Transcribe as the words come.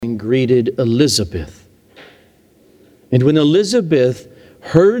and greeted Elizabeth. And when Elizabeth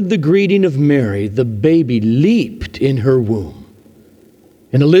heard the greeting of Mary, the baby leaped in her womb.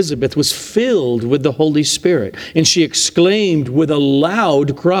 And Elizabeth was filled with the Holy Spirit, and she exclaimed with a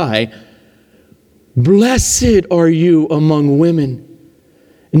loud cry, "Blessed are you among women,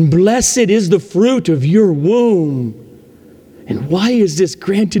 and blessed is the fruit of your womb. And why is this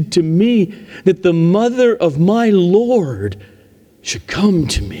granted to me, that the mother of my Lord should come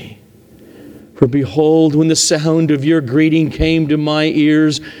to me? For behold, when the sound of your greeting came to my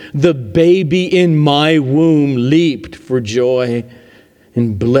ears, the baby in my womb leaped for joy.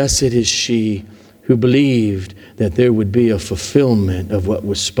 And blessed is she who believed that there would be a fulfillment of what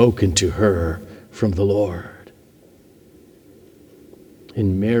was spoken to her from the Lord."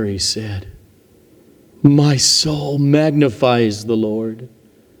 And Mary said, "My soul magnifies the Lord,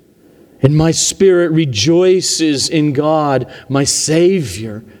 and my spirit rejoices in God, my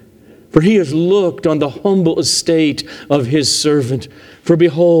Savior. For he has looked on the humble estate of his servant. For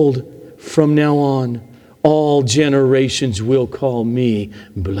behold, from now on, all generations will call me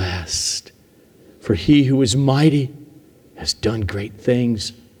blessed. For he who is mighty has done great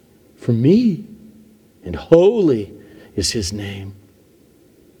things for me, and holy is his name.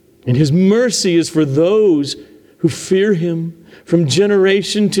 And his mercy is for those who fear him from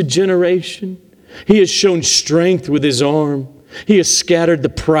generation to generation. He has shown strength with his arm. He has scattered the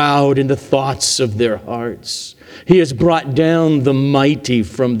proud in the thoughts of their hearts. He has brought down the mighty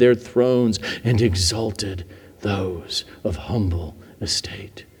from their thrones and exalted those of humble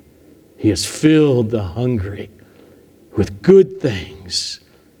estate. He has filled the hungry with good things,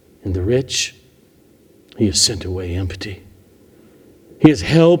 and the rich he has sent away empty. He has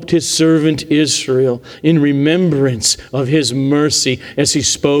helped his servant Israel in remembrance of his mercy as he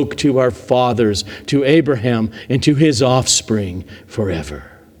spoke to our fathers, to Abraham, and to his offspring forever."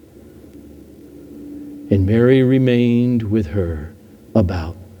 And Mary remained with her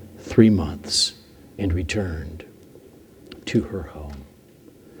about 3 months and returned to her home.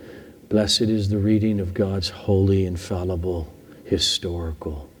 Blessed is the reading of God's holy, infallible,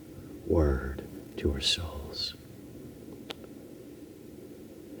 historical word to our souls.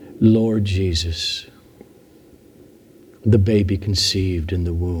 Lord Jesus, the baby conceived in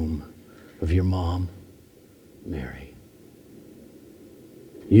the womb of your mom, Mary,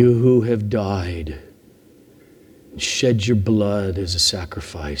 you who have died and shed your blood as a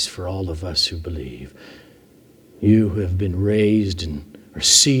sacrifice for all of us who believe, you who have been raised and are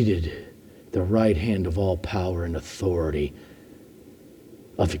seated at the right hand of all power and authority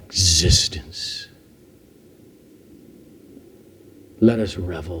of existence, let us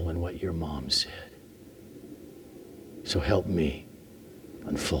revel in what your mom said. So help me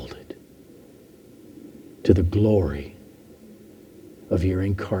unfold it to the glory of your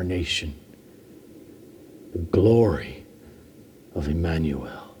incarnation, the glory of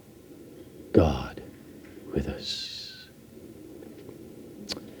Emmanuel, God with us.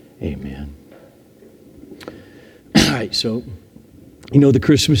 Amen. All right, so you know the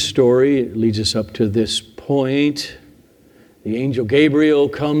Christmas story. It leads us up to this point. The angel Gabriel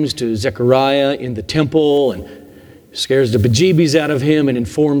comes to Zechariah in the temple and scares the bejeebies out of him and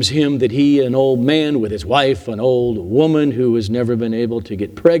informs him that he, an old man with his wife, an old woman who has never been able to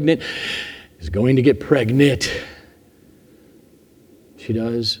get pregnant, is going to get pregnant. She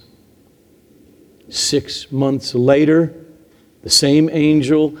does. 6 months later, the same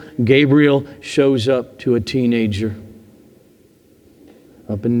angel, Gabriel, shows up to a teenager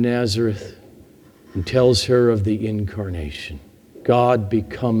up in Nazareth and tells her of the incarnation. God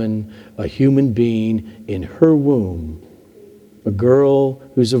becoming a human being in her womb. A girl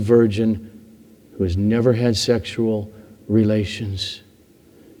who's a virgin, who has never had sexual relations.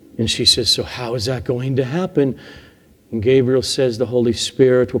 And she says, so how is that going to happen? And Gabriel says, the Holy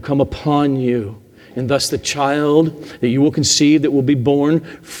Spirit will come upon you. And thus the child that you will conceive, that will be born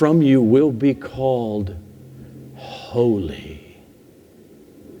from you, will be called Holy,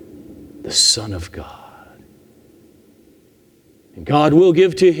 the Son of God. And God will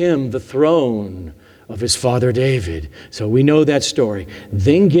give to him the throne of his father David. So we know that story.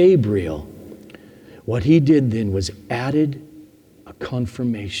 Then Gabriel, what he did then was added a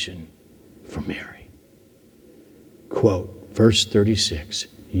confirmation for Mary. Quote, verse 36,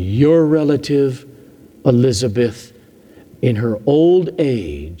 your relative Elizabeth, in her old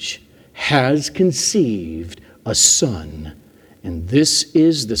age, has conceived a son, and this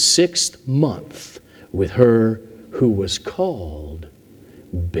is the 6th month with her who was called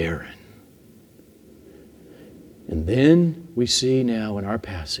barren. And then we see now in our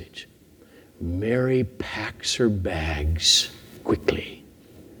passage, Mary packs her bags quickly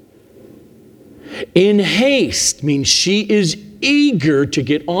In haste means she is eager to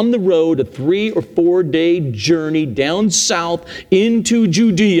get on the road, a 3 or 4 day journey down south into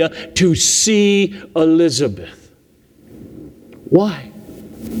Judea to see Elizabeth. Why?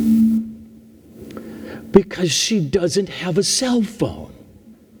 Because she doesn't have a cell phone.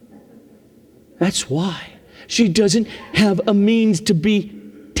 That's why. She doesn't have a means to be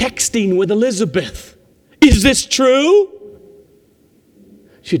texting with Elizabeth. Is this true?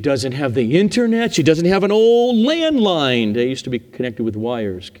 She doesn't have the internet. She doesn't have an old landline. They used to be connected with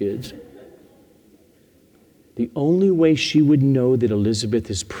wires, kids. The only way she would know that Elizabeth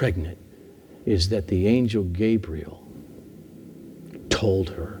is pregnant is that the angel Gabriel told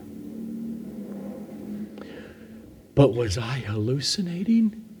her. But was I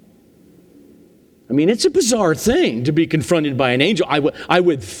hallucinating? I mean, it's a bizarre thing to be confronted by an angel, I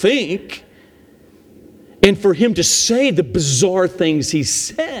would think. And for him to say the bizarre things he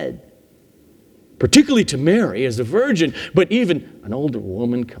said, particularly to Mary as a virgin, but even an older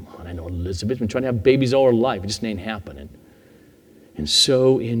woman, come on, I know Elizabeth's been trying to have babies all her life. It just ain't happening. And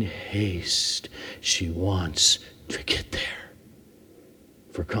so in haste, she wants to get there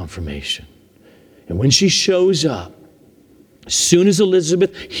for confirmation. And when she shows up, as soon as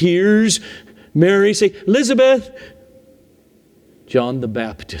Elizabeth hears Mary say, Elizabeth, John the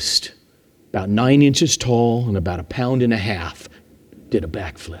Baptist, about 9 inches tall and about 1.5 pounds, did a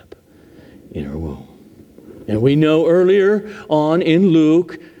backflip in her womb. And we know earlier on in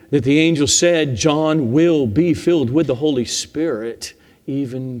Luke that the angel said John will be filled with the Holy Spirit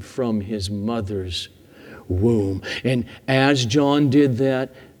even from his mother's womb. And as John did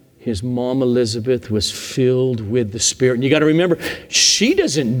that, his mom Elizabeth was filled with the Spirit. And you got to remember, she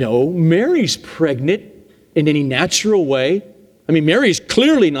doesn't know Mary's pregnant in any natural way. I mean, Mary's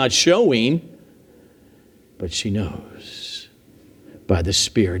clearly not showing, but she knows by the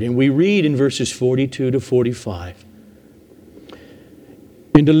Spirit. And we read in verses 42 to 45.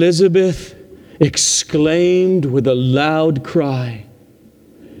 And Elizabeth exclaimed with a loud cry,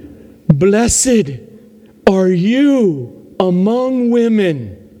 Blessed are you among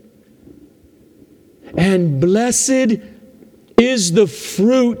women, and blessed is the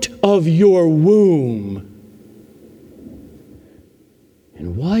fruit of your womb.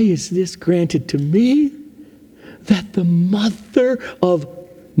 And why is this granted to me? That the mother of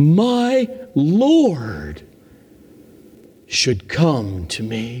my Lord should come to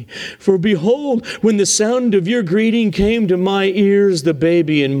me. For behold, when the sound of your greeting came to my ears, the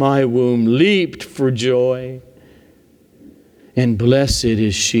baby in my womb leaped for joy. And blessed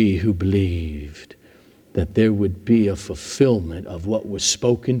is she who believed that there would be a fulfillment of what was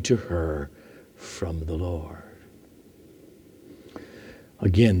spoken to her from the Lord.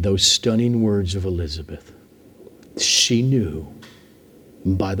 Again, those stunning words of Elizabeth. She knew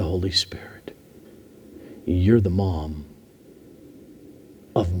by the Holy Spirit, you're the mom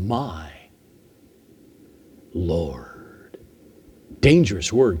of my Lord.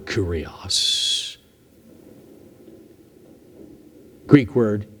 Dangerous word, kurios. Greek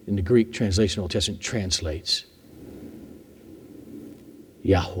word in the Greek translation of the Old Testament translates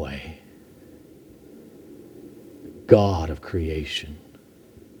Yahweh, God of creation.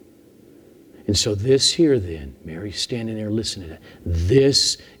 And so this here then, Mary's standing there listening to that.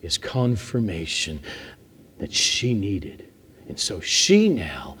 This is confirmation that she needed. And so she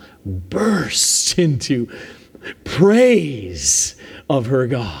now bursts into praise of her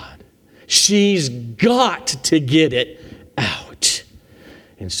God. She's got to get it out.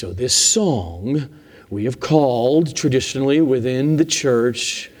 And so this song we have called traditionally within the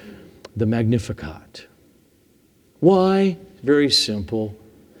church the Magnificat. Why? Very simple.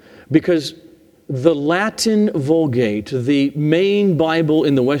 Because the Latin Vulgate, the main Bible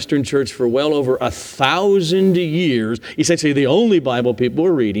in the Western Church for well over 1,000 years, essentially the only Bible people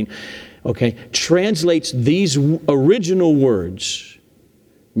are reading, translates these original words.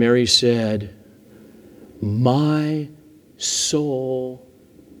 Mary said, my soul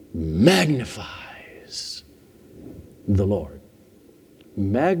magnifies the Lord.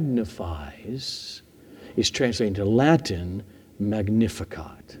 Magnifies is translated into Latin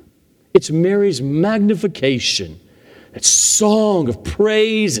Magnificat. It's Mary's magnification, that song of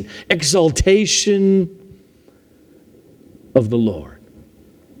praise and exaltation of the Lord.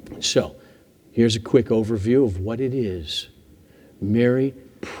 So, here's a quick overview of what it is. Mary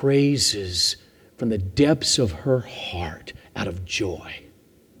praises from the depths of her heart out of joy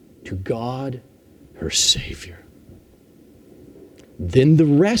to God, her Savior. Then the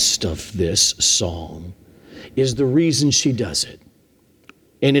rest of this song is the reason she does it.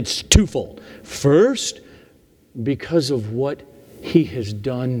 And it's twofold. First, because of what He has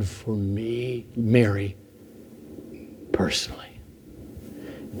done for me, Mary, personally.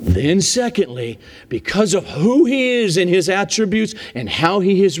 Then secondly, because of who He is and His attributes and how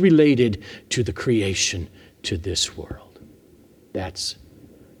He is related to the creation, to this world. That's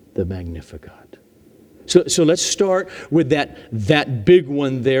the Magnificat. So let's start with that big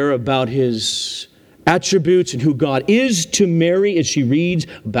one there about His attributes and who God is to Mary as she reads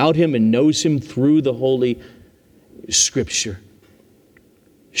about Him and knows Him through the Holy Scripture.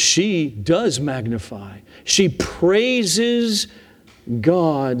 She does magnify. She praises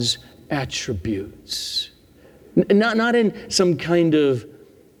God's attributes. Not in some kind of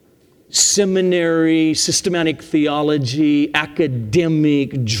seminary, systematic theology,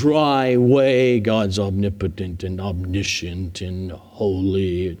 academic, dry way. God's omnipotent and omniscient and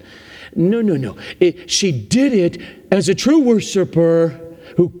holy. No. She did it as a true worshiper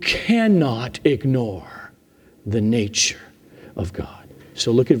who cannot ignore the nature of God.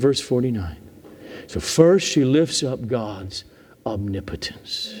 So look at verse 49. So first she lifts up God's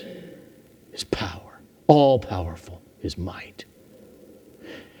omnipotence, His power, all powerful, His might.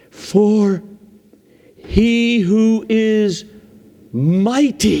 For He who is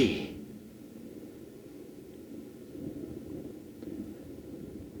mighty,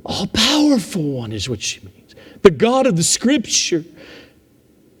 all powerful one is what she means. The God of the Scripture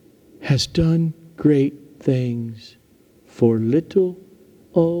has done great things for little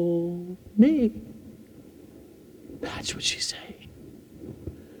old me. That's what she's saying.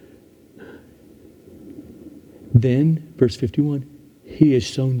 Then, verse 51, He has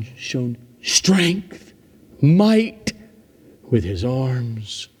shown strength, might with His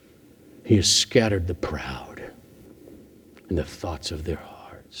arms. He has scattered the proud in the thoughts of their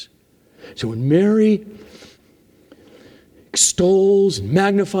hearts. So when Mary extols and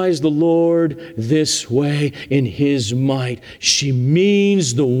magnifies the Lord this way in His might, she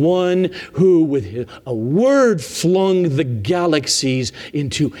means the one who with a word flung the galaxies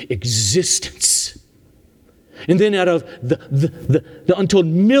into existence. And then out of the untold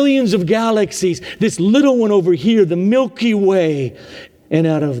millions of galaxies, this little one over here, the Milky Way, and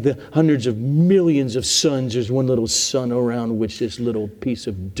out of the hundreds of millions of suns, there's one little sun around which this little piece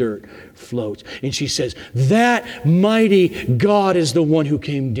of dirt floats. And she says, that mighty God is the one who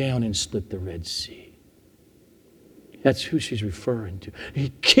came down and split the Red Sea. That's who she's referring to.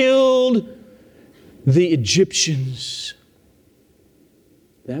 He killed the Egyptians.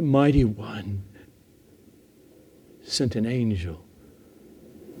 That mighty one sent an angel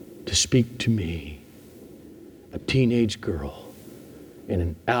to speak to me, a teenage girl, in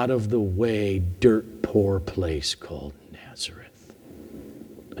an out-of-the-way, dirt-poor place called Nazareth.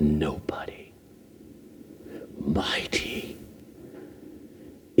 A nobody. Mighty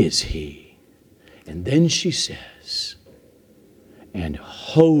is He. And then she says, and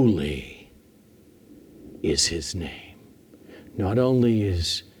holy is His name. Not only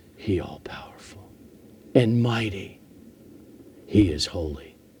is He all-powerful and mighty, He is holy.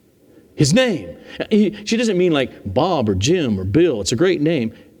 His name. She doesn't mean like Bob or Jim or Bill. It's a great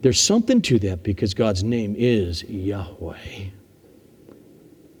name. There's something to that because God's name is Yahweh.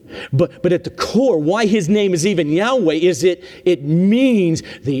 But at the core, why His name is even Yahweh is it means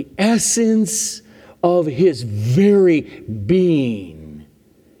the essence of His very being,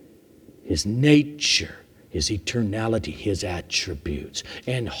 His nature, His eternality, His attributes.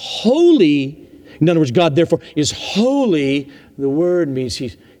 And holy, in other words, God therefore is holy. The word means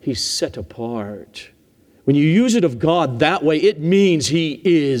He's set apart. When you use it of God that way, it means He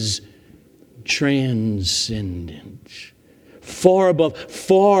is transcendent. Far above,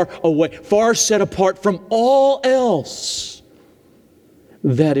 far away, far set apart from all else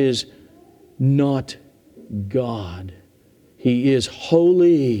that is not God. He is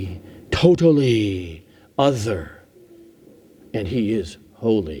holy, totally other. And He is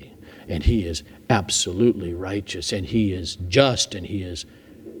holy. And He is absolutely righteous. And He is just. And He is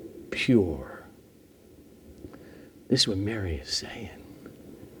pure. This is what Mary is saying.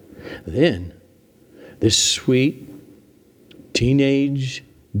 Then, this sweet teenage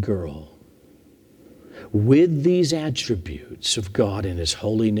girl with these attributes of God and His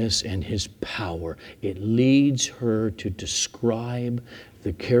holiness and His power, it leads her to describe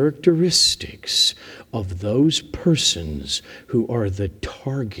the characteristics of those persons who are the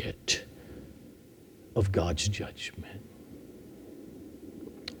target of God's judgment.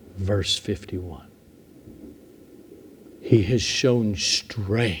 Verse 51. He has shown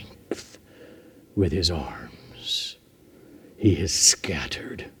strength with His arms. He has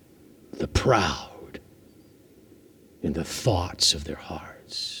scattered the proud in the thoughts of their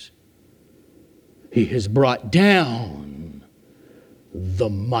hearts. He has brought down the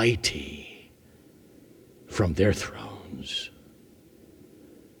mighty from their thrones.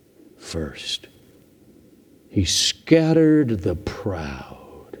 First, he scattered the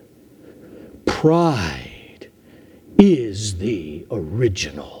proud. Pride is the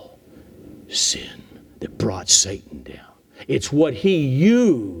original sin that brought Satan down. It's what he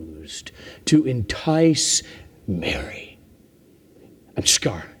used to entice Mary. I'm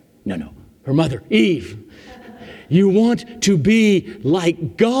Scar. No. Her mother, Eve. You want to be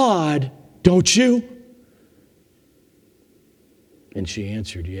like God, don't you? And she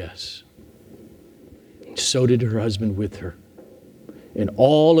answered yes. So did her husband with her. And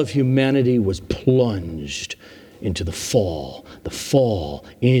all of humanity was plunged into the fall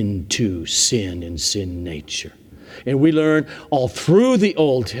into sin and sin nature. And we learn all through the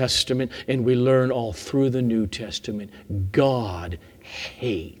Old Testament and we learn all through the New Testament, God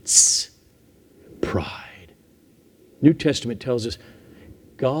hates pride. New Testament tells us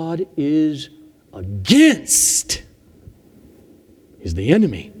God is against. He's the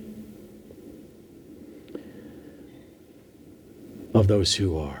enemy of those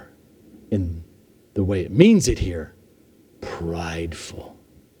who are, in the way it means it here, prideful.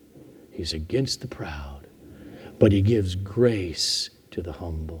 He's against the proud, but he gives grace to the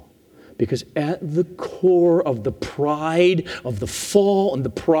humble. Because at the core of the pride of the fall and the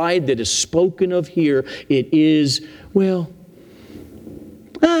pride that is spoken of here, it is, well,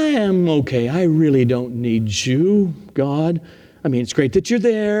 I am okay. I really don't need you, God. I mean, it's great that you're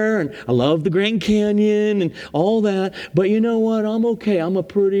there, and I love the Grand Canyon and all that, but you know what? I'm okay. I'm a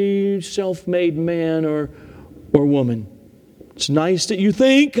pretty self-made man or woman. It's nice that you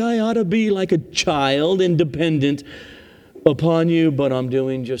think I ought to be like a child, independent upon you, but I'm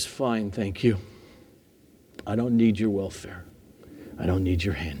doing just fine, thank you. I don't need your welfare. I don't need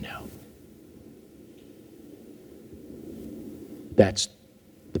your handout. That's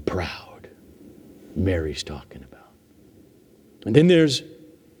the proud Mary's talking about. And then there's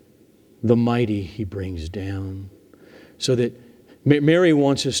the mighty he brings down. So that Mary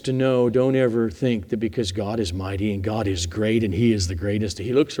wants us to know, don't ever think that because God is mighty and God is great and he is the greatest,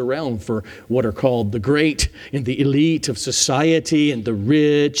 he looks around for what are called the great and the elite of society and the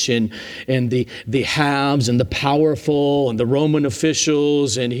rich and the haves and the powerful and the Roman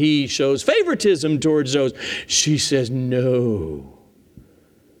officials, and he shows favoritism towards those. She says, no.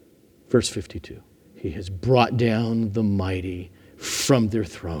 Verse 52. He has brought down the mighty from their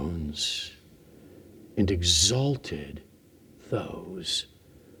thrones and exalted those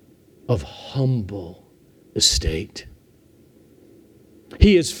of humble estate.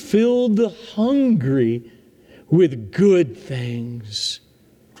 He has filled the hungry with good things,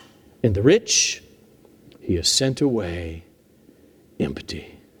 and the rich he has sent away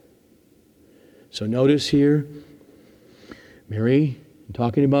empty. So notice here, Mary,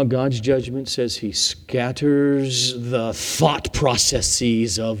 talking about God's judgment, says he scatters the thought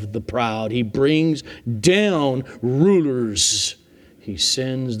processes of the proud. He brings down rulers. He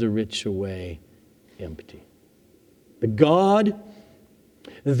sends the rich away empty. The God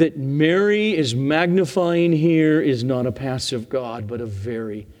that Mary is magnifying here is not a passive God, but a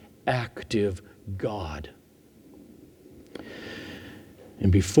very active God.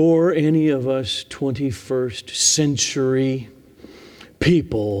 And before any of us 21st century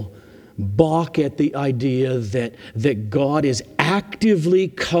people balk at the idea that God is actively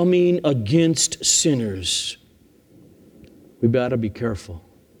coming against sinners, we better be careful.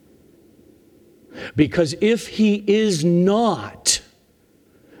 Because if he is not,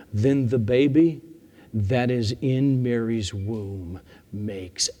 then the baby that is in Mary's womb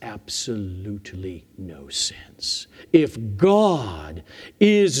makes absolutely no sense. If God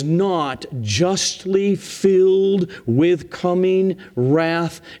is not justly filled with coming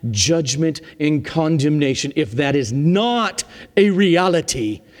wrath, judgment, and condemnation, if that is not a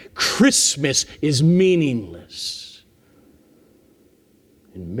reality, Christmas is meaningless.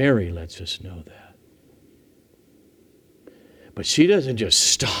 And Mary lets us know that. But she doesn't just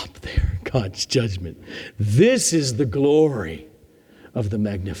stop there, God's judgment. This is the glory of the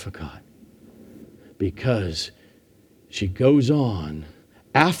Magnificat, because she goes on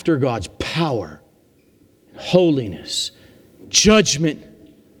after God's power, holiness, judgment,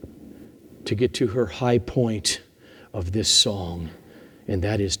 to get to her high point of this song, and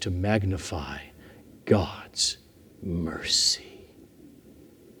that is to magnify God's mercy.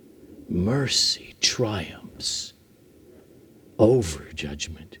 Mercy triumphs over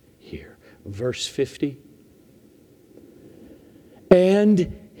judgment here. Verse 50.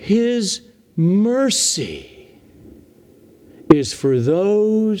 And his mercy is for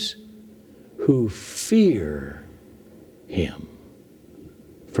those who fear him.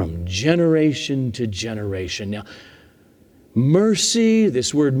 from generation to generation. Now, mercy,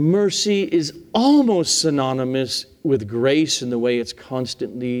 this word mercy, is almost synonymous with grace in the way it's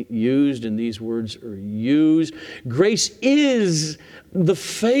constantly used, and these words are used. Grace is the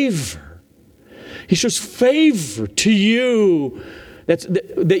favor. He shows favor to you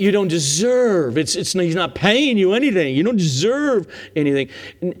that you don't deserve. He's not paying you anything. You don't deserve anything.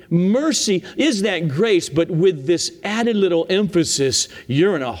 Mercy is that grace, but with this added little emphasis,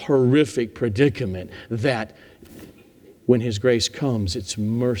 you're in a horrific predicament that when His grace comes, it's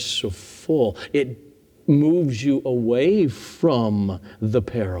merciful. It moves you away from the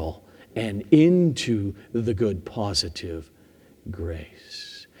peril and into the good, positive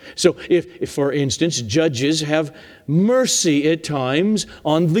grace. So if, for instance, judges have mercy at times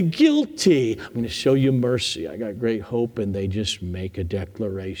on the guilty, I'm going to show you mercy. I got great hope, and they just make a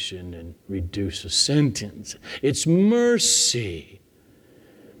declaration and reduce a sentence. It's mercy.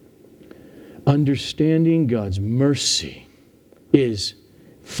 Understanding God's mercy is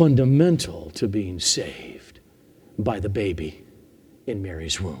fundamental to being saved by the baby in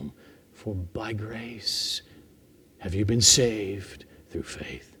Mary's womb. For by grace have you been saved through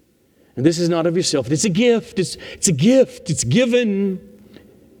faith. And this is not of yourself. It's a gift. It's a gift. It's given.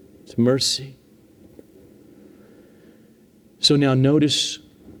 It's mercy. So now notice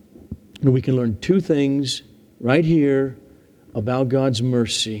we can learn two things right here about God's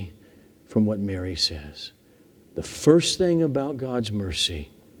mercy from what Mary says. The first thing about God's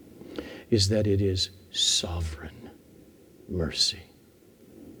mercy is that it is sovereign mercy.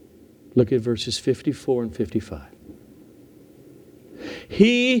 Look at verses 54 and 55.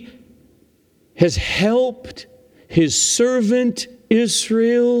 He has helped His servant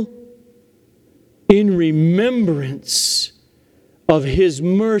Israel in remembrance of His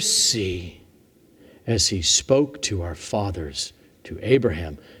mercy as He spoke to our fathers, to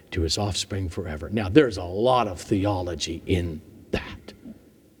Abraham, to his offspring forever. Now, there's a lot of theology in that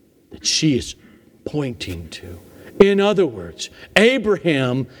she is pointing to. In other words,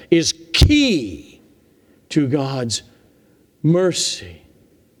 Abraham is key to God's mercy.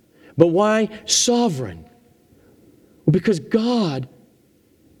 But why sovereign? Because God,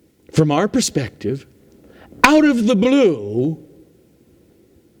 from our perspective, out of the blue,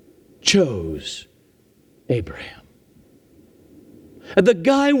 chose Abraham. The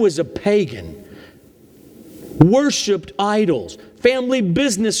guy was a pagan, worshipped idols. Family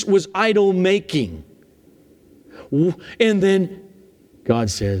business was idol making. And then God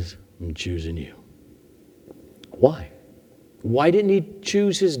says, I'm choosing you. Why? Why didn't He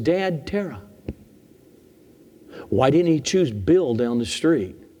choose his dad, Terah? Why didn't He choose Bill down the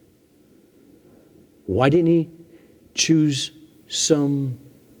street? Why didn't He choose some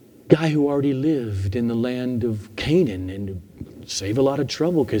guy who already lived in the land of Canaan and save a lot of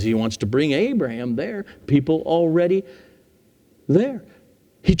trouble because He wants to bring Abraham there, people already there?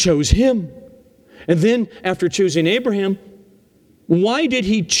 He chose him. And then after choosing Abraham, why did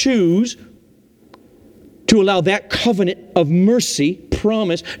He choose to allow that covenant of mercy,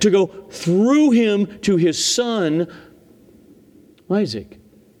 promise, to go through him to His son, Isaac,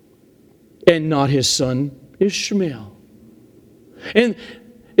 and not His son, Ishmael? And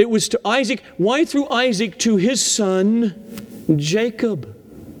it was to Isaac. Why through Isaac to his son, Jacob,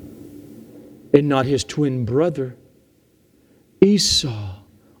 and not his twin brother, Esau,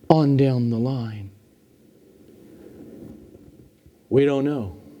 on down the line? We don't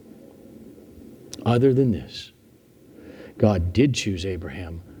know. Other than this, God did choose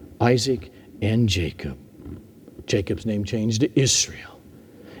Abraham, Isaac, and Jacob. Jacob's name changed to Israel.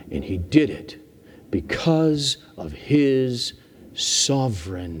 And He did it because of His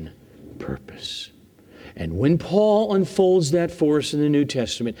sovereign purpose. And when Paul unfolds that for us in the New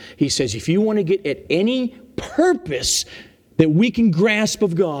Testament, he says, if you want to get at any purpose that we can grasp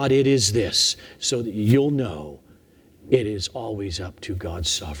of God, it is this, so that you'll know it is always up to God's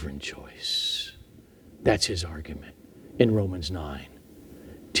sovereign choice. That's his argument in Romans 9,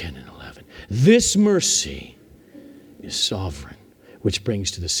 10, and 11. This mercy is sovereign, which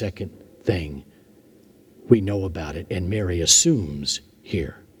brings to the second thing we know about it, and Mary assumes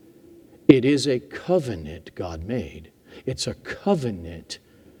here. It is a covenant God made. It's a covenant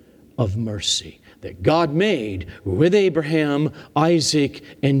of mercy that God made with Abraham, Isaac,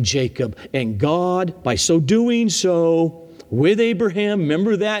 and Jacob. And God, by so doing so, with Abraham,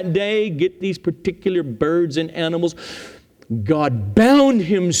 remember that day, get these particular birds and animals. God bound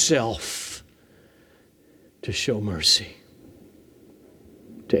Himself to show mercy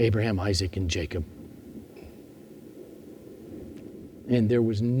to Abraham, Isaac, and Jacob. And there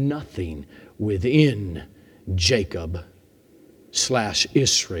was nothing within Jacob /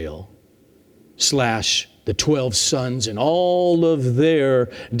 Israel / the 12 sons and all of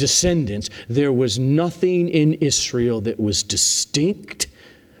their descendants, there was nothing in Israel that was distinct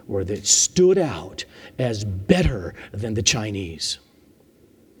or that stood out as better than the Chinese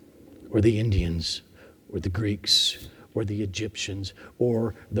or the Indians or the Greeks or the Egyptians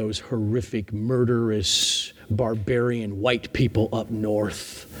or those horrific, murderous, barbarian white people up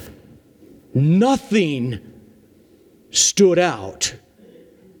north. Nothing stood out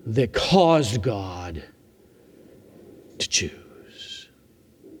that caused God to choose.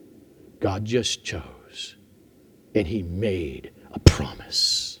 God just chose, and He made a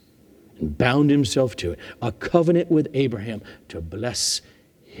promise and bound Himself to it, a covenant with Abraham to bless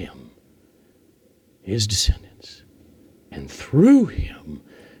him, his descendants, and through him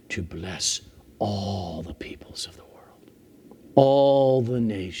to bless all the peoples of the world, all the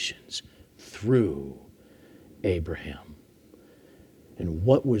nations through Abraham. And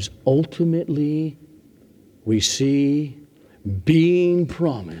what was ultimately, we see, being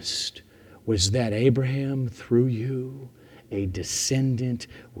promised was that Abraham, through you, a descendant,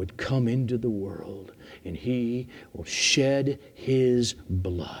 would come into the world, and he will shed his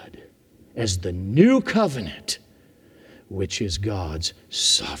blood as the new covenant, which is God's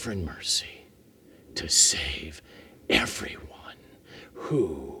sovereign mercy to save everyone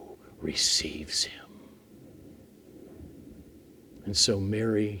who receives him. And so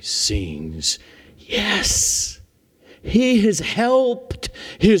Mary sings, yes, He has helped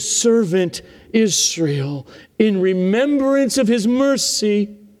His servant Israel in remembrance of His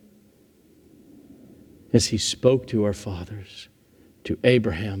mercy, as He spoke to our fathers, to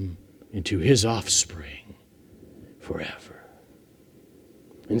Abraham, and to his offspring forever.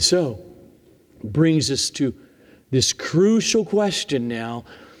 And so, brings us to this crucial question now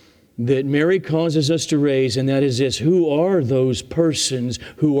that Mary causes us to raise, and that is this: who are those persons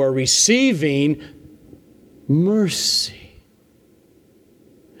who are receiving mercy?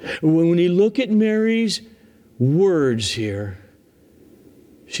 When you look at Mary's words here,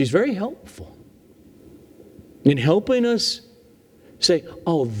 she's very helpful in helping us say,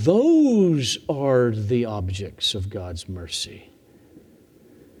 oh, those are the objects of God's mercy,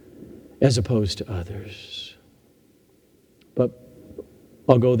 as opposed to others. But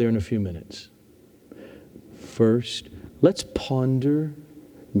I'll go there in a few minutes. First, let's ponder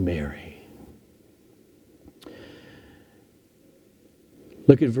Mary.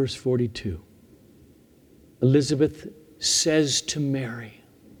 Look at verse 42. Elizabeth says to Mary,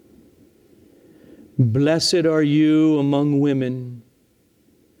 "Blessed are you among women,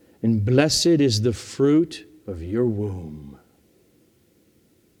 and blessed is the fruit of your womb."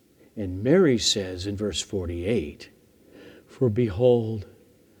 And Mary says in verse 48, "For behold,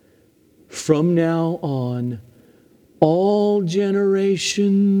 from now on, all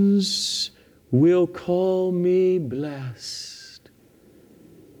generations will call me blessed."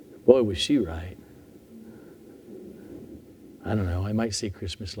 Boy, was she right. I don't know, I might see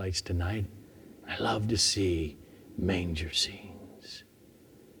Christmas lights tonight. I love to see manger scenes.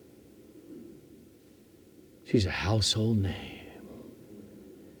 She's a household name.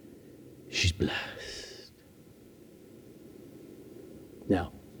 She's blessed.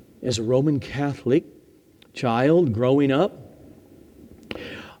 Now, as a Roman Catholic child growing up,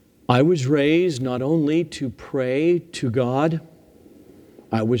 I was raised not only to pray to God,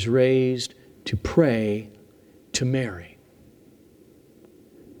 I was raised to pray to Mary.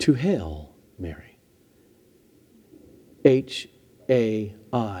 To Hail Mary. H-A-I-L.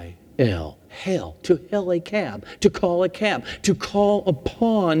 Hail. To hail a cab. To call a cab. To call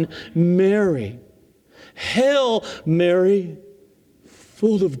upon Mary. Hail Mary,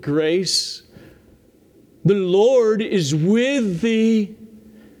 full of grace. The Lord is with thee.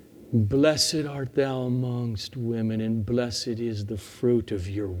 Blessed art thou amongst women, and blessed is the fruit of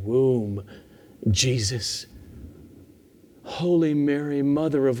your womb, Jesus. Holy Mary,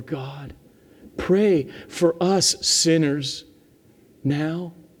 Mother of God, pray for us sinners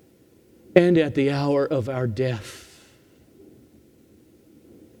now and at the hour of our death.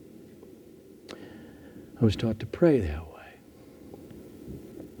 I was taught to pray that way.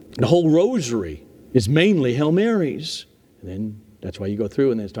 The whole rosary is mainly Hail Marys. And then that's why you go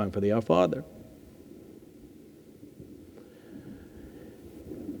through, and then it's time for the Our Father.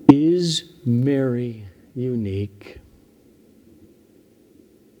 Is Mary unique?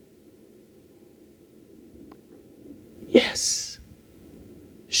 Yes,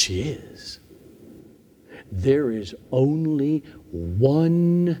 she is. There is only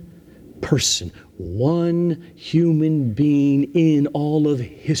one person, one human being in all of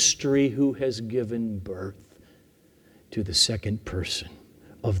history who has given birth. to the second person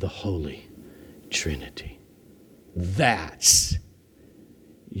of the Holy Trinity. That's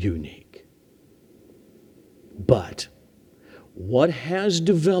unique. But what has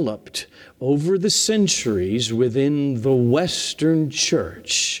developed over the centuries within the Western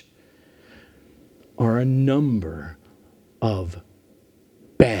church are a number of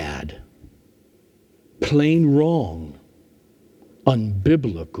bad, plain wrong,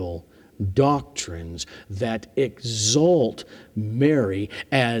 unbiblical doctrines that exalt Mary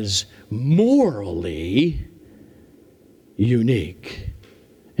as morally unique,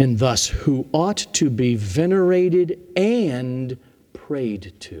 and thus who ought to be venerated and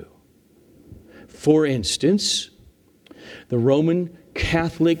prayed to. For instance, the Roman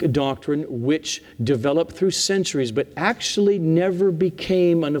Catholic doctrine, which developed through centuries but actually never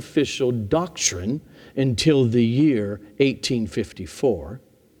became an official doctrine until the year 1854,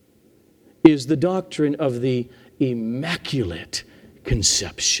 is the doctrine of the Immaculate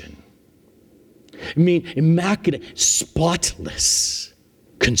Conception. I mean, immaculate, spotless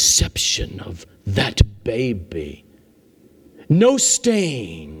conception of that baby. No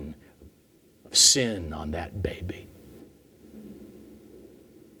stain of sin on that baby.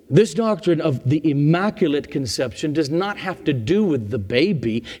 This doctrine of the Immaculate Conception does not have to do with the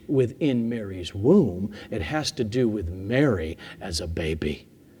baby within Mary's womb. It has to do with Mary as a baby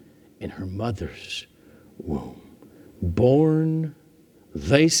in her mother's womb. Born,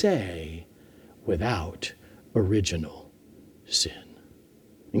 they say, without original sin.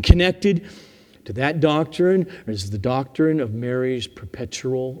 And connected to that doctrine is the doctrine of Mary's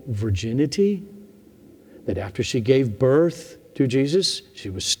perpetual virginity, that after she gave birth to Jesus, she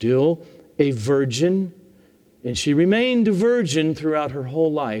was still a virgin, and she remained a virgin throughout her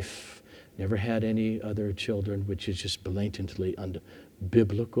whole life. Never had any other children, which is just blatantly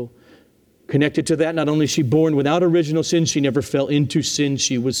unbiblical. Connected to that, not only is she born without original sin, she never fell into sin.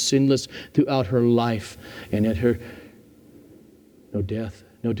 She was sinless throughout her life. And at her, no death,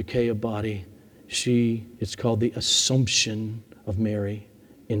 no decay of body, it's called the Assumption of Mary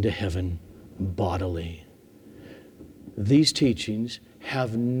into heaven bodily. These teachings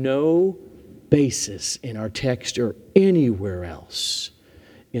have no basis in our text or anywhere else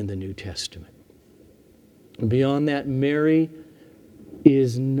in the New Testament. Beyond that, Mary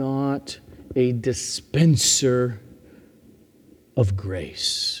is not a dispenser of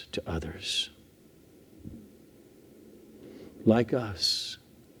grace to others. Like us,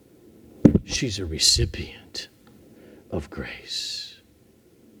 she's a recipient of grace.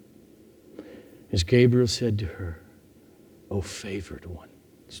 As Gabriel said to her, "O favored one."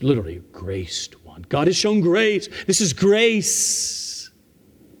 It's literally graced one. God has shown grace. This is grace.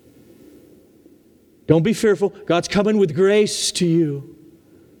 Don't be fearful. God's coming with grace to you.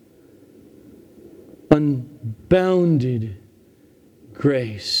 Unbounded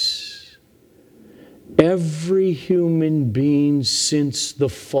grace. Every human being since the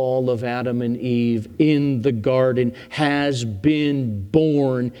fall of Adam and Eve in the garden has been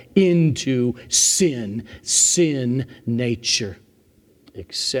born into sin nature,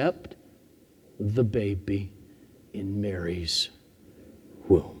 except the baby in Mary's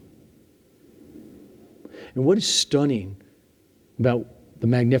womb. And what is stunning about the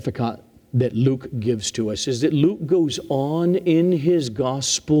Magnificat that Luke gives to us is that Luke goes on in his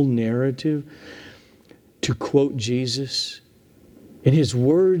gospel narrative to quote Jesus. And his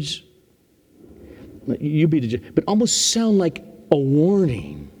words, you be the judge, but almost sound like a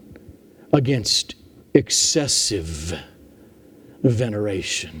warning against excessive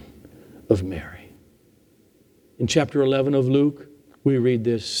veneration of Mary. In chapter 11 of Luke, we read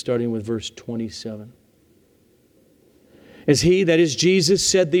this starting with verse 27. As he, that is Jesus,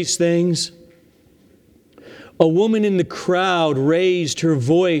 said these things, a woman in the crowd raised her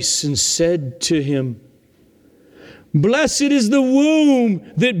voice and said to him, "Blessed is the womb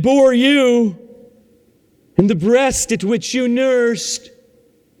that bore you, and the breast at which you nursed."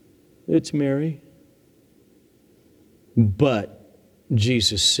 It's Mary. But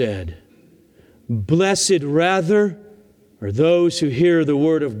Jesus said, "Blessed rather are those who hear the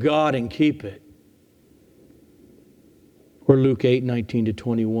word of God and keep it." Or Luke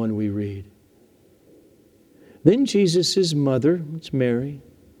 8:19-21 we read. Then Jesus' mother, it's Mary,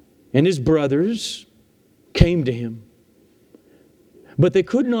 and his brothers came to him. But they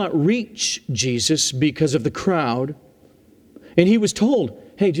could not reach Jesus because of the crowd. And he was told,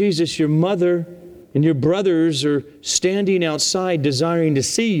 "Hey, Jesus, your mother and your brothers are standing outside desiring to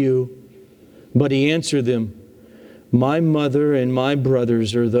see you." But he answered them, "My mother and my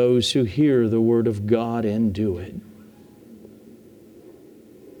brothers are those who hear the word of God and do it."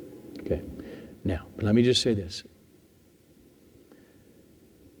 Okay, now, let me just say this.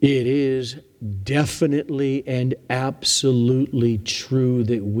 It is definitely and absolutely true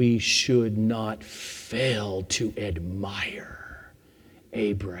that we should not fail to admire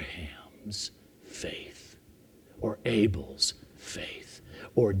Abraham's faith, or Abel's faith,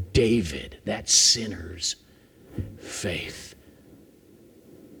 or David, that sinner's faith.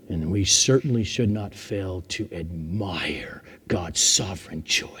 And we certainly should not fail to admire God's sovereign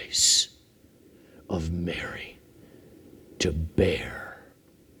choice of Mary to bear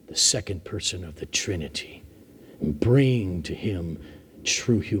the second person of the Trinity and bring to him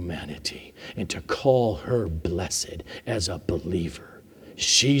true humanity, and to call her blessed as a believer.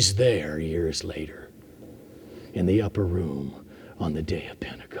 She's there years later in the upper room on the day of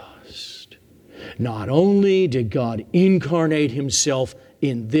Pentecost. Not only did God incarnate himself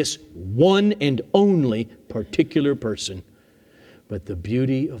in this one and only particular person, but the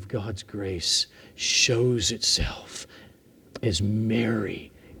beauty of God's grace shows itself as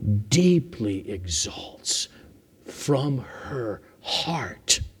Mary deeply exalts from her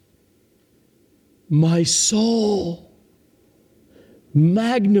heart, "My soul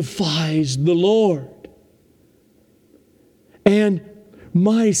magnifies the Lord, and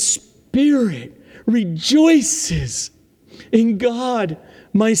my spirit rejoices in God,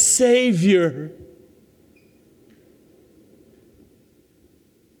 my Savior."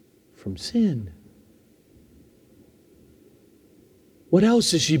 From sin. What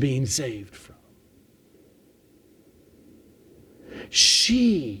else is she being saved from?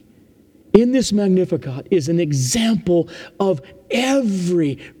 She, in this Magnificat, is an example of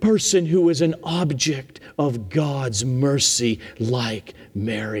every person who is an object of God's mercy, like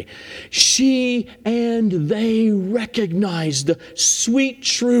Mary. She and they recognize the sweet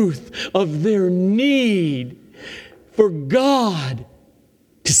truth of their need for God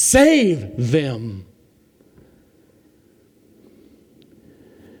to save them.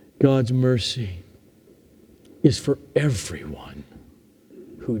 God's mercy is for everyone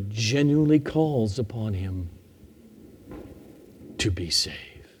who genuinely calls upon him to be saved.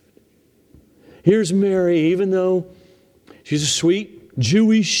 Here's Mary, even though she's a sweet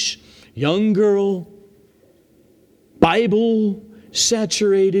Jewish young girl, Bible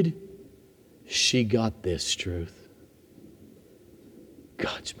saturated, she got this truth.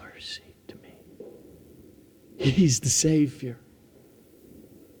 God's mercy to me. He's the Savior.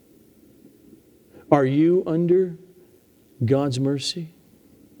 Are you under God's mercy?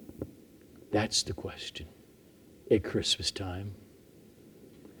 That's the question at Christmas time.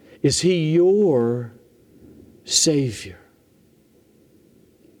 Is He your Savior?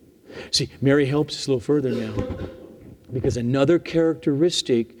 See, Mary helps us a little further now, because another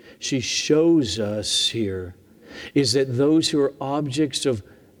characteristic she shows us here is that those who are objects of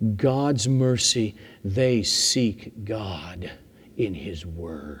God's mercy, they seek God in His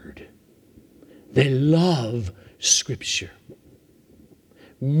Word. They love Scripture.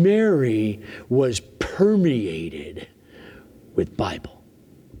 Mary was permeated with Bible.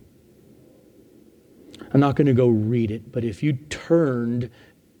 I'm not going to go read it, but if you turned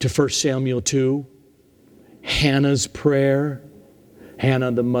to 1 Samuel 2, Hannah's prayer,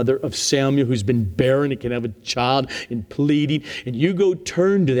 Hannah, the mother of Samuel, who's been barren and can have a child, and pleading, and you go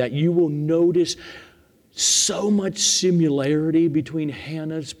turn to that, you will notice so much similarity between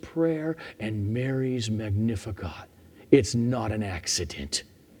Hannah's prayer and Mary's Magnificat. It's not an accident.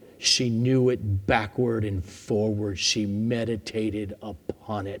 She knew it backward and forward. She meditated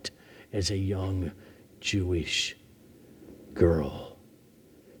upon it as a young Jewish girl.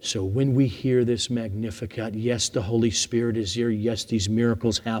 So when we hear this Magnificat, yes, the Holy Spirit is here. Yes, these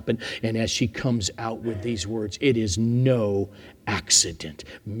miracles happen. And as she comes out with these words, it is no accident.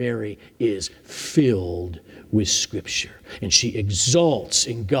 Mary is filled with Scripture, and she exalts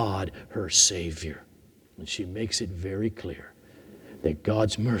in God, her Savior. And she makes it very clear that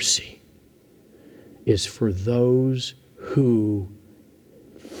God's mercy is for those who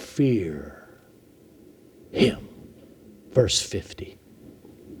fear Him. Verse 50.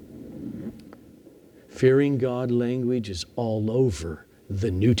 Fearing God language is all over the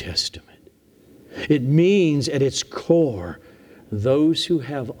New Testament. It means at its core, those who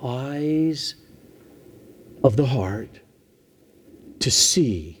have eyes of the heart to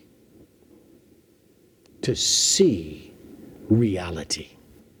see reality,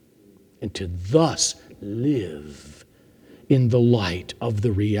 and to thus live in the light of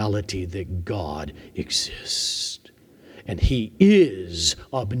the reality that God exists. And He is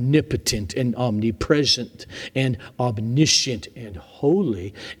omnipotent and omnipresent and omniscient and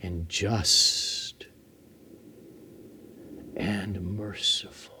holy and just and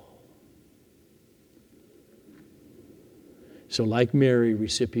merciful. So like Mary,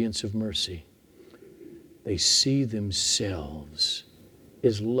 recipients of mercy, they see themselves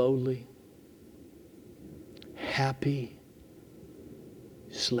as lowly, happy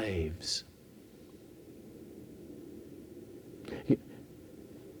slaves.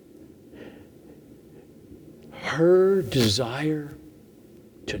 Her desire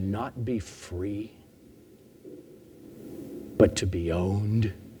to not be free, but to be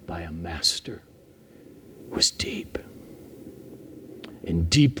owned by a master, was deep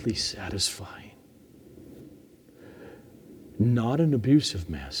and deeply satisfying. Not an abusive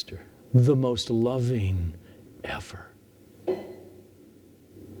master, the most loving ever.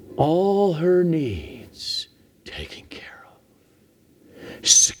 All her needs taken care of.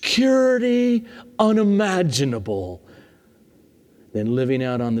 Security unimaginable than living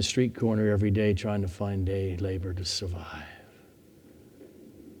out on the street corner every day trying to find day labor to survive.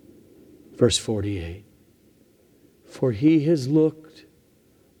 Verse 48. For he has looked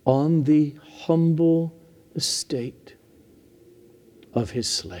on the humble estate of his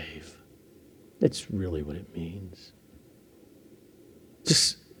slave. That's really what it means.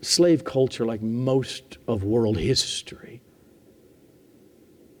 Just slave culture, like most of world history.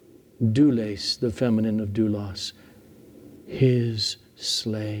 Doulos, the feminine of doulos, his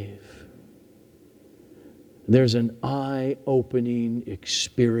slave. There's an eye-opening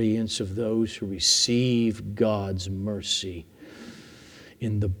experience of those who receive God's mercy.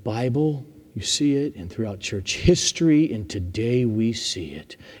 In the Bible, you see it, and throughout church history, and today we see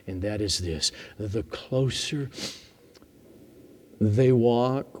it. And that is this: the closer they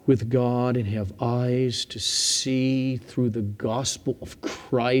walk with God and have eyes to see through the gospel of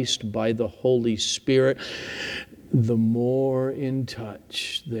Christ by the Holy Spirit, the more in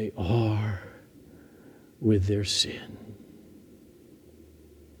touch they are with their sin.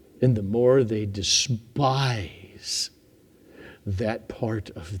 And the more they despise that part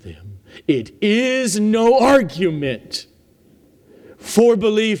of them. It is no argument for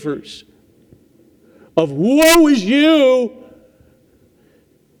believers of woe is you.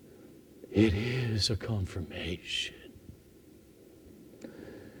 It is a confirmation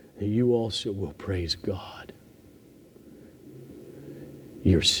that you also will praise God,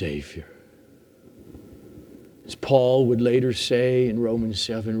 your Savior. As Paul would later say in Romans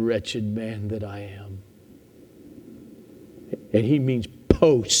 7, wretched man that I am. And he means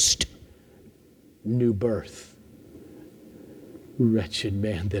post new birth. Wretched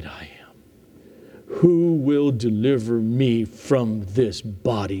man that I am. Who will deliver me from this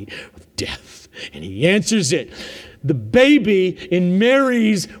body of death? And he answers it. The baby in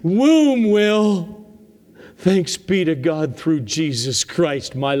Mary's womb will. Thanks be to God through Jesus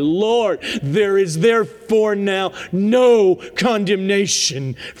Christ, my Lord. There is therefore now no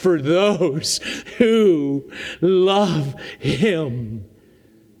condemnation for those who love Him.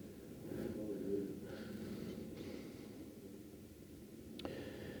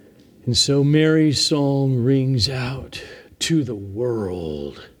 And so Mary's song rings out to the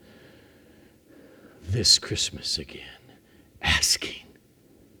world this Christmas again, asking,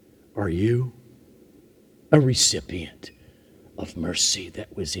 are you a recipient of mercy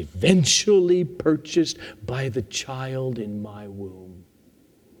that was eventually purchased by the child in my womb?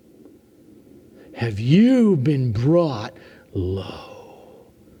 Have you been brought low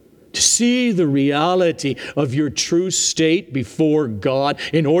to see the reality of your true state before God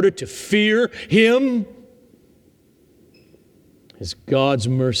in order to fear Him? Has God's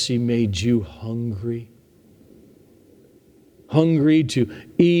mercy made you hungry? Hungry to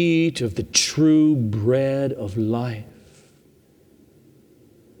eat of the true bread of life?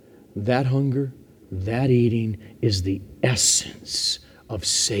 That hunger, that eating is the essence of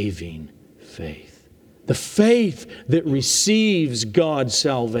saving faith. The faith that receives God's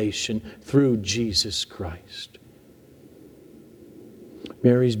salvation through Jesus Christ.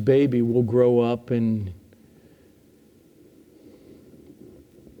 Mary's baby will grow up and...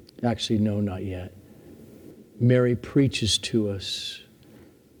 Actually, no, not yet. Mary preaches to us.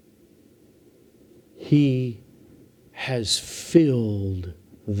 He has filled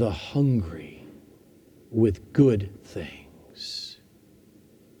the hungry with good things,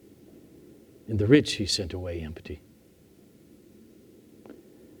 and the rich He sent away empty.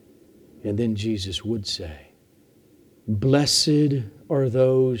 And then Jesus would say, blessed are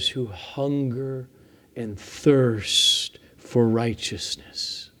those who hunger and thirst for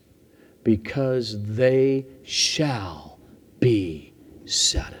righteousness, because they shall be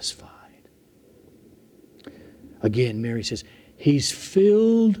satisfied. Again, Mary says, He's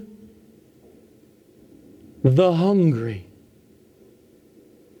filled the hungry.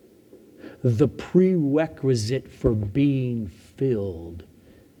 The prerequisite for being filled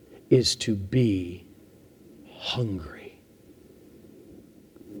is to be hungry.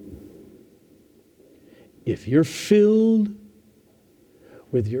 If you're filled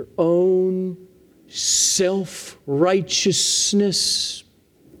with your own self-righteousness,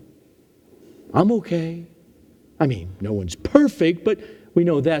 I'm okay. I mean, no one's perfect, but we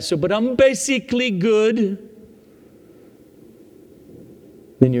know that. But I'm basically good.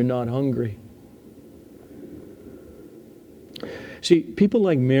 Then you're not hungry. See, people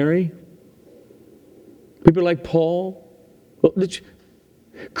like Mary, people like Paul,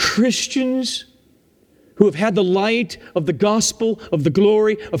 Christians who have had the light of the gospel, of the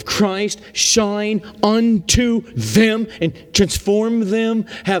glory of Christ shine unto them and transform them,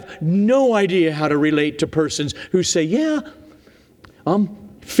 have no idea how to relate to persons who say, yeah,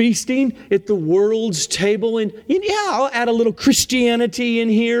 I'm feasting at the world's table, and yeah, I'll add a little Christianity in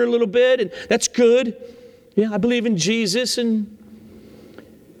here a little bit, and that's good. Yeah, I believe in Jesus. And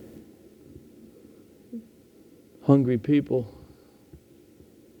hungry people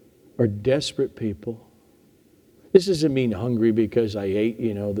are desperate people. This doesn't mean hungry because I ate,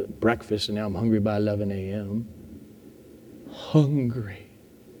 the breakfast and now I'm hungry by 11 a.m. Hungry.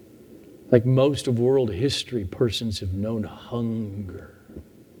 Like most of world history, persons have known hunger.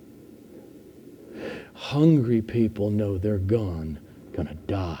 Hungry people know they're gonna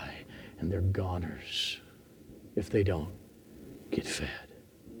die, and they're goners if they don't get fed.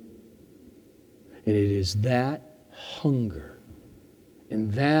 And it is that hunger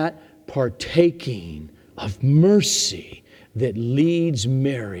and that partaking of mercy that leads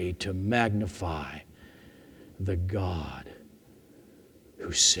Mary to magnify the God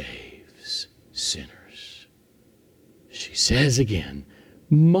who saves sinners. She says again,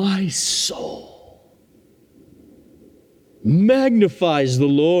 my soul magnifies the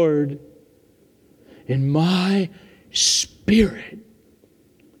Lord, and my spirit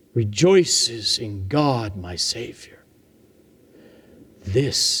rejoices in God my Savior.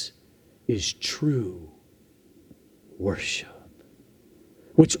 This is true worship,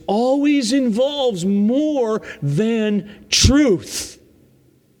 which always involves more than truth,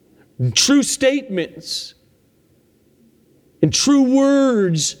 true statements, and true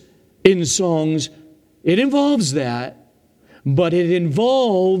words in songs. It involves that, but it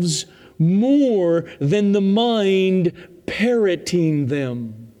involves more than the mind parroting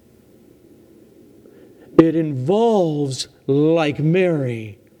them. It involves, like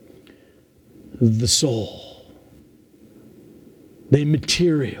Mary, the soul, the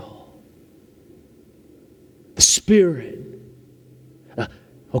material, the spirit.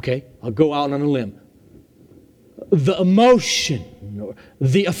 Okay, I'll go out on a limb. The emotion, or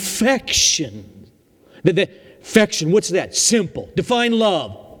the affection. The affection, what's that? Simple. Define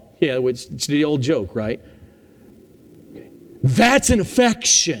love. Yeah, it's the old joke, right? Okay. That's an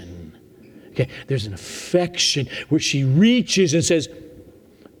affection. Okay, there's an affection where she reaches and says,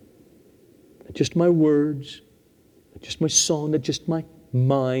 not just my words, not just my song, not just my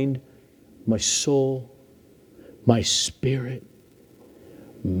mind, my soul, my spirit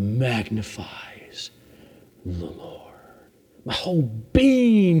magnifies the Lord. My whole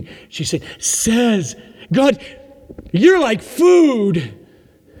being, she said, says, God, you're like food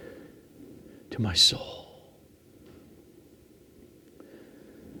to my soul.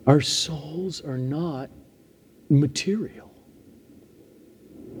 Our souls are not material.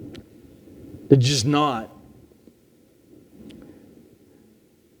 They're just not.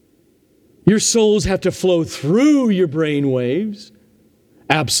 Your souls have to flow through your brain waves,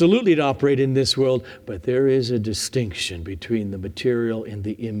 absolutely, to operate in this world, but there is a distinction between the material and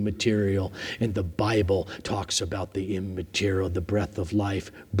the immaterial, and the Bible talks about the immaterial, the breath of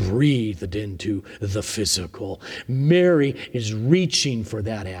life breathed into the physical. Mary is reaching for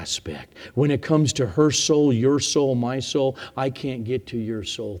that aspect. When it comes to her soul, your soul, my soul, I can't get to your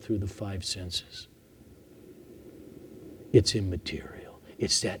soul through the five senses. It's immaterial.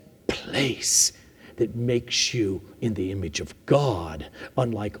 It's that place that makes you in the image of God,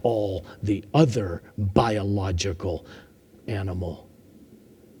 unlike all the other biological animal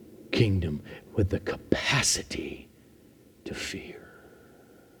kingdom, with the capacity to fear,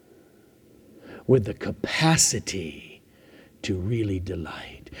 with the capacity to really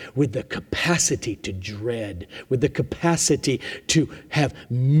delight, with the capacity to dread, with the capacity to have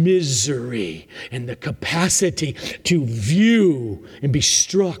misery, and the capacity to view and be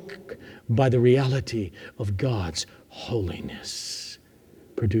struck by the reality of God's holiness,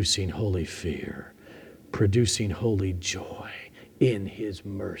 producing holy fear, producing holy joy in His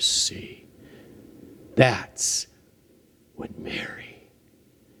mercy. That's what Mary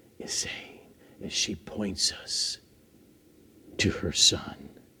is saying as she points us to her Son.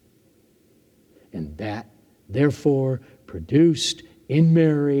 And that, therefore, produced in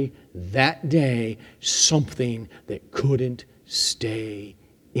Mary that day something that couldn't stay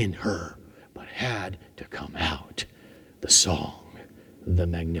in her, but had to come out. The song, the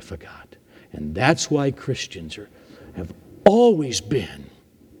Magnificat. And that's why Christians have always been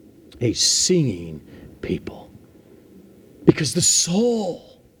a singing people. Because the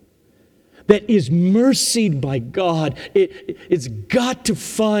soul that is mercied by God, it's got to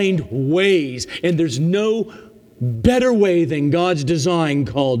find ways. And there's no better way than God's design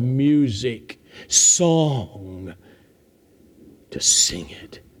called music, song, to sing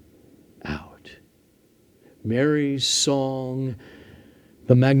it out. Mary's song,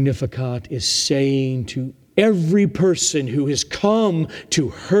 the Magnificat, is saying to every person who has come to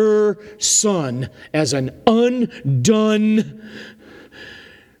her Son as an undone,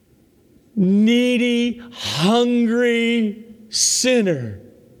 needy, hungry sinner,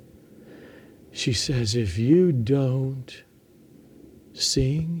 she says, if you don't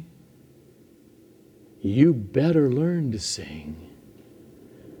sing, you better learn to sing.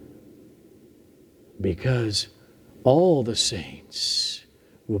 Because all the saints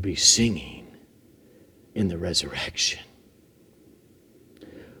will be singing in the resurrection.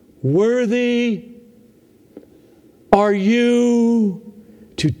 Worthy are you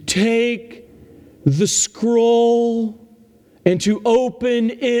to take the scroll and to open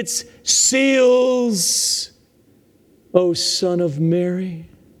its seals, O Son of Mary,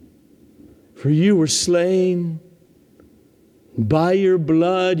 for you were slain. By your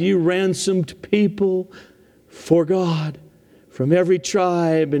blood you ransomed people for God from every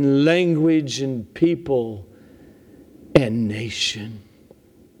tribe and language and people and nation.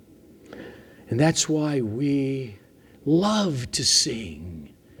 And that's why we love to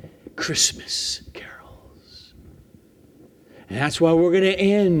sing Christmas carols. And that's why we're going to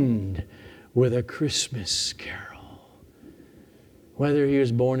end with a Christmas carol. Whether he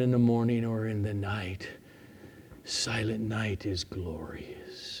was born in the morning or in the night, silent night is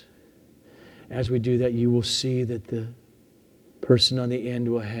glorious. As we do that, you will see that the person on the end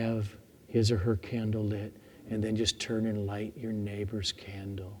will have his or her candle lit, and then just turn and light your neighbor's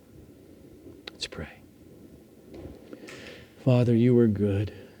candle. Let's pray. Father, you are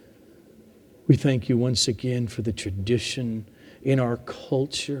good. We thank you once again for the tradition in our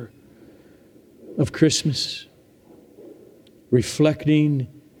culture of Christmas, reflecting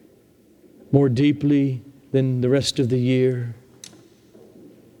more deeply than the rest of the year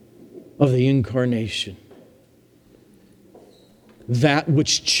of the incarnation, that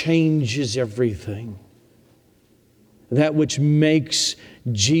which changes everything, that which makes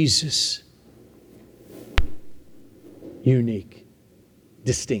Jesus unique,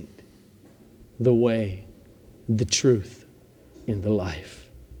 distinct, the way, the truth, and the life.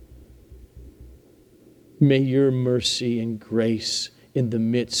 May your mercy and grace in the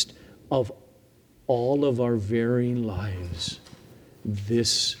midst of all of our varying lives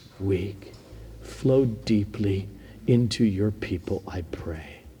this week flow deeply into your people, I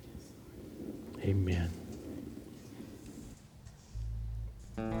pray. Amen.